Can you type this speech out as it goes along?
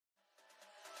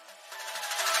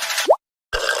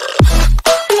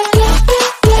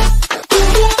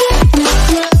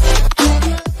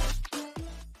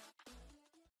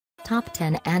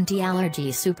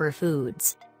Anti-allergy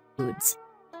superfoods.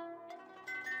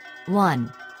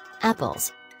 1.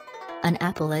 Apples. An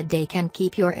apple a day can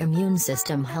keep your immune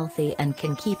system healthy and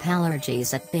can keep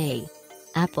allergies at bay.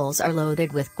 Apples are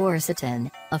loaded with quercetin,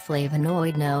 a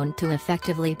flavonoid known to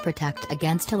effectively protect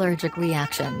against allergic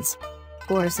reactions.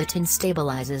 Quercetin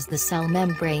stabilizes the cell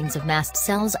membranes of mast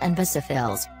cells and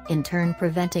basophils, in turn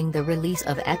preventing the release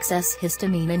of excess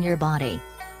histamine in your body.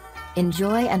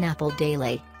 Enjoy an apple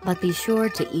daily, but be sure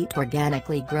to eat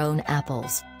organically grown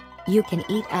apples. You can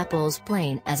eat apples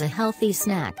plain as a healthy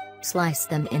snack, slice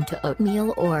them into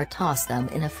oatmeal or toss them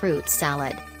in a fruit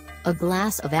salad. A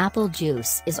glass of apple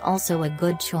juice is also a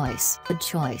good choice.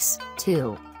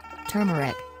 2.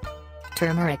 Turmeric.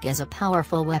 Turmeric is a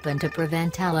powerful weapon to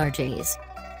prevent allergies.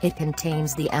 It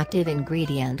contains the active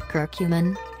ingredient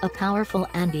curcumin, a powerful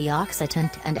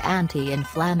antioxidant and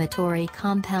anti-inflammatory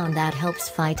compound that helps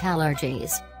fight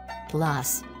allergies.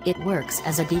 Plus, it works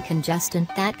as a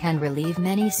decongestant that can relieve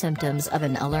many symptoms of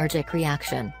an allergic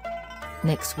reaction.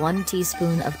 Mix 1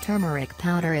 teaspoon of turmeric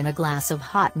powder in a glass of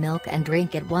hot milk and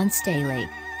drink it once daily.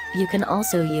 You can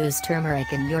also use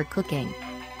turmeric in your cooking.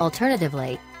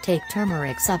 Alternatively, take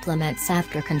turmeric supplements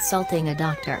after consulting a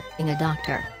doctor.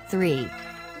 3.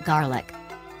 Garlic.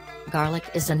 Garlic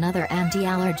is another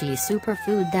anti-allergy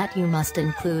superfood that you must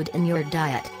include in your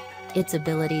diet. Its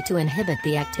ability to inhibit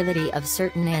the activity of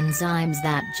certain enzymes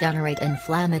that generate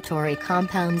inflammatory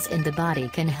compounds in the body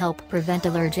can help prevent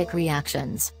allergic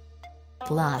reactions.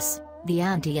 Plus, the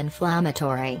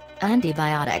anti-inflammatory,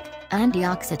 antibiotic,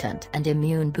 antioxidant and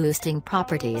immune-boosting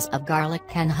properties of garlic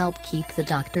can help keep the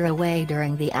doctor away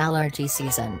during the allergy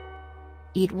season.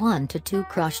 Eat 1 to 2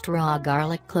 crushed raw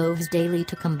garlic cloves daily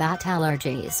to combat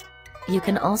allergies. You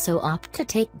can also opt to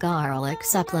take garlic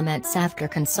supplements after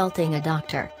consulting a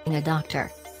doctor.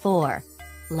 4.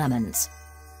 Lemons.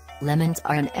 Lemons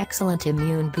are an excellent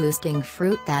immune-boosting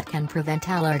fruit that can prevent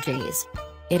allergies.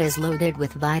 It is loaded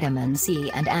with vitamin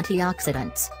C and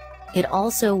antioxidants. It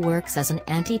also works as an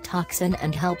antitoxin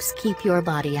and helps keep your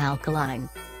body alkaline.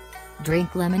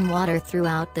 Drink lemon water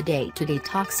throughout the day to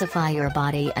detoxify your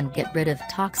body and get rid of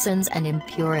toxins and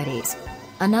impurities.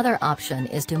 Another option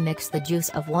is to mix the juice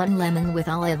of 1 lemon with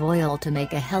olive oil to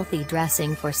make a healthy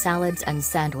dressing for salads and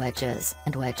sandwiches.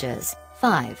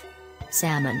 5.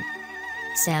 Salmon.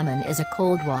 Salmon is a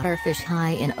cold water fish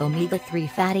high in omega-3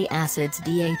 fatty acids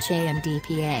DHA and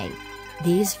DPA.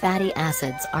 These fatty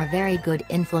acids are very good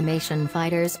inflammation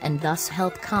fighters and thus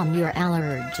help calm your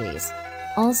allergies.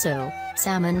 Also,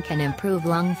 salmon can improve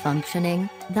lung functioning,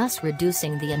 thus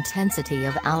reducing the intensity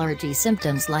of allergy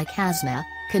symptoms like asthma,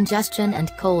 congestion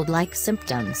and cold-like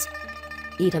symptoms.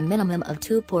 Eat a minimum of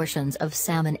 2 portions of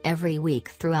salmon every week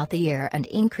throughout the year and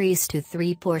increase to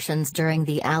 3 portions during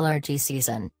the allergy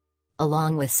season.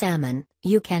 Along with salmon,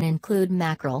 you can include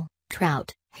mackerel,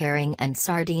 trout, herring and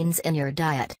sardines in your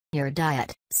diet.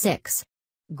 6.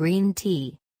 Green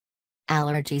tea.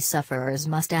 Allergy sufferers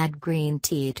must add green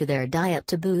tea to their diet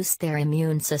to boost their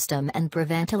immune system and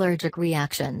prevent allergic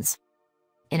reactions.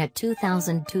 In a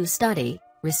 2002 study,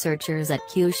 researchers at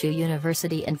Kyushu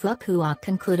University in Fukuoka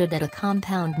concluded that a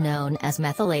compound known as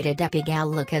methylated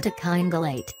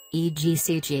epigallocatechingalate,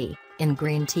 EGCG, in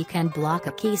green tea can block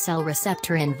a key cell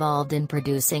receptor involved in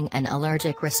producing an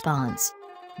allergic response.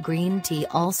 Green tea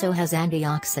also has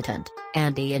antioxidant,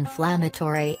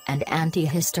 anti-inflammatory and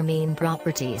antihistamine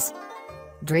properties.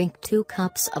 Drink 2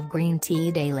 cups of green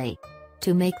tea daily.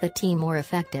 To make the tea more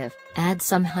effective, add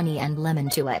some honey and lemon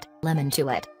to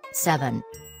it. 7.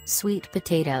 Sweet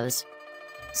potatoes.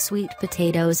 Sweet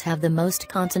potatoes have the most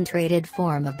concentrated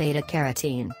form of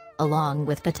beta-carotene, along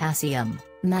with potassium,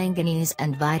 manganese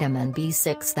and vitamin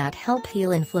B6 that help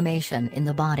heal inflammation in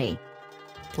the body.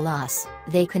 Plus,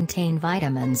 they contain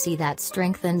vitamin C that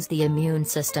strengthens the immune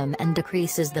system and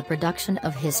decreases the production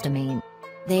of histamine.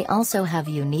 They also have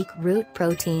unique root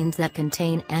proteins that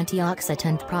contain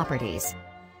antioxidant properties.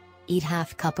 Eat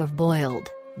half cup of boiled,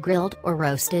 grilled or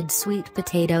roasted sweet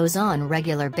potatoes on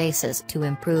regular basis to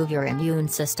improve your immune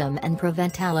system and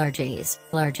prevent allergies.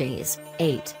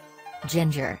 8.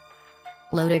 Ginger.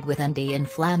 Loaded with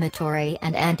anti-inflammatory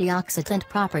and antioxidant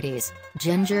properties,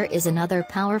 ginger is another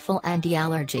powerful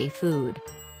anti-allergy food.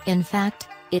 In fact,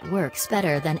 it works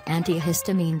better than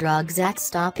antihistamine drugs at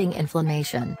stopping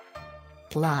inflammation.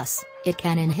 Plus, it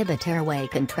can inhibit airway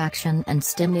contraction and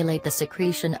stimulate the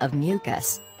secretion of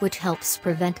mucus, which helps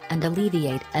prevent and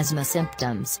alleviate asthma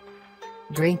symptoms.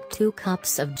 Drink 2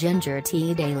 cups of ginger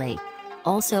tea daily.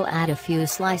 Also add a few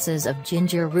slices of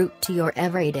ginger root to your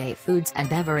everyday foods and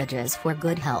beverages for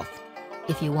good health.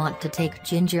 If you want to take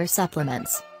ginger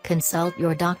supplements, consult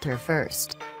your doctor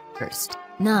first.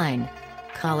 9.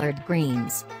 Collard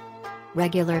greens.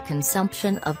 Regular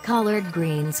consumption of collard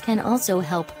greens can also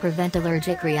help prevent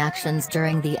allergic reactions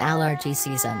during the allergy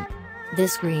season.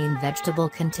 This green vegetable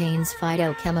contains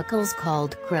phytochemicals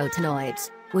called carotenoids,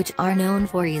 which are known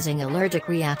for easing allergic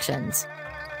reactions.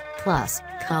 Plus,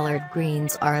 collard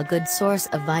greens are a good source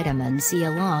of vitamin C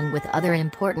along with other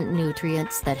important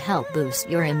nutrients that help boost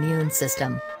your immune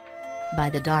system. Buy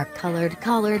the dark-colored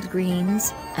collard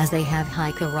greens, as they have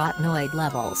high carotenoid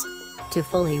levels. To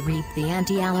fully reap the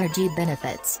anti-allergy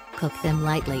benefits, cook them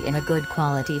lightly in a good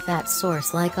quality fat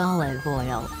source like olive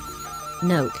oil.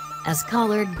 Note, as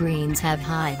collard greens have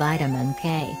high vitamin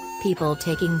K, people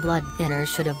taking blood thinners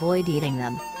should avoid eating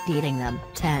them.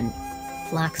 10.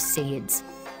 Flax seeds.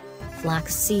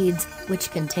 Flax seeds,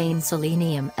 which contain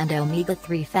selenium and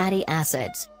omega-3 fatty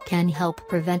acids, can help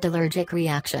prevent allergic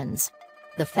reactions.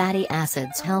 The fatty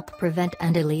acids help prevent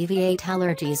and alleviate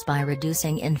allergies by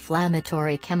reducing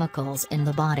inflammatory chemicals in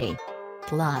the body.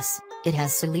 Plus, it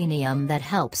has selenium that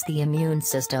helps the immune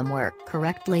system work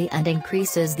correctly and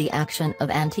increases the action of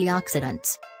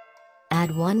antioxidants.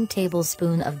 Add 1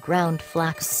 tablespoon of ground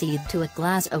flaxseed to a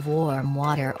glass of warm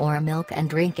water or milk and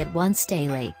drink it once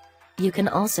daily. You can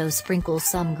also sprinkle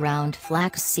some ground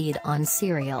flaxseed on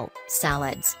cereal,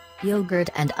 salads, yogurt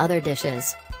and other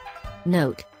dishes.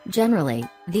 Note, generally,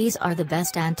 these are the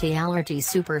best anti-allergy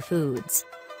superfoods.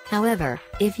 However,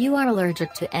 if you are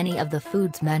allergic to any of the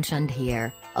foods mentioned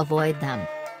here, avoid them.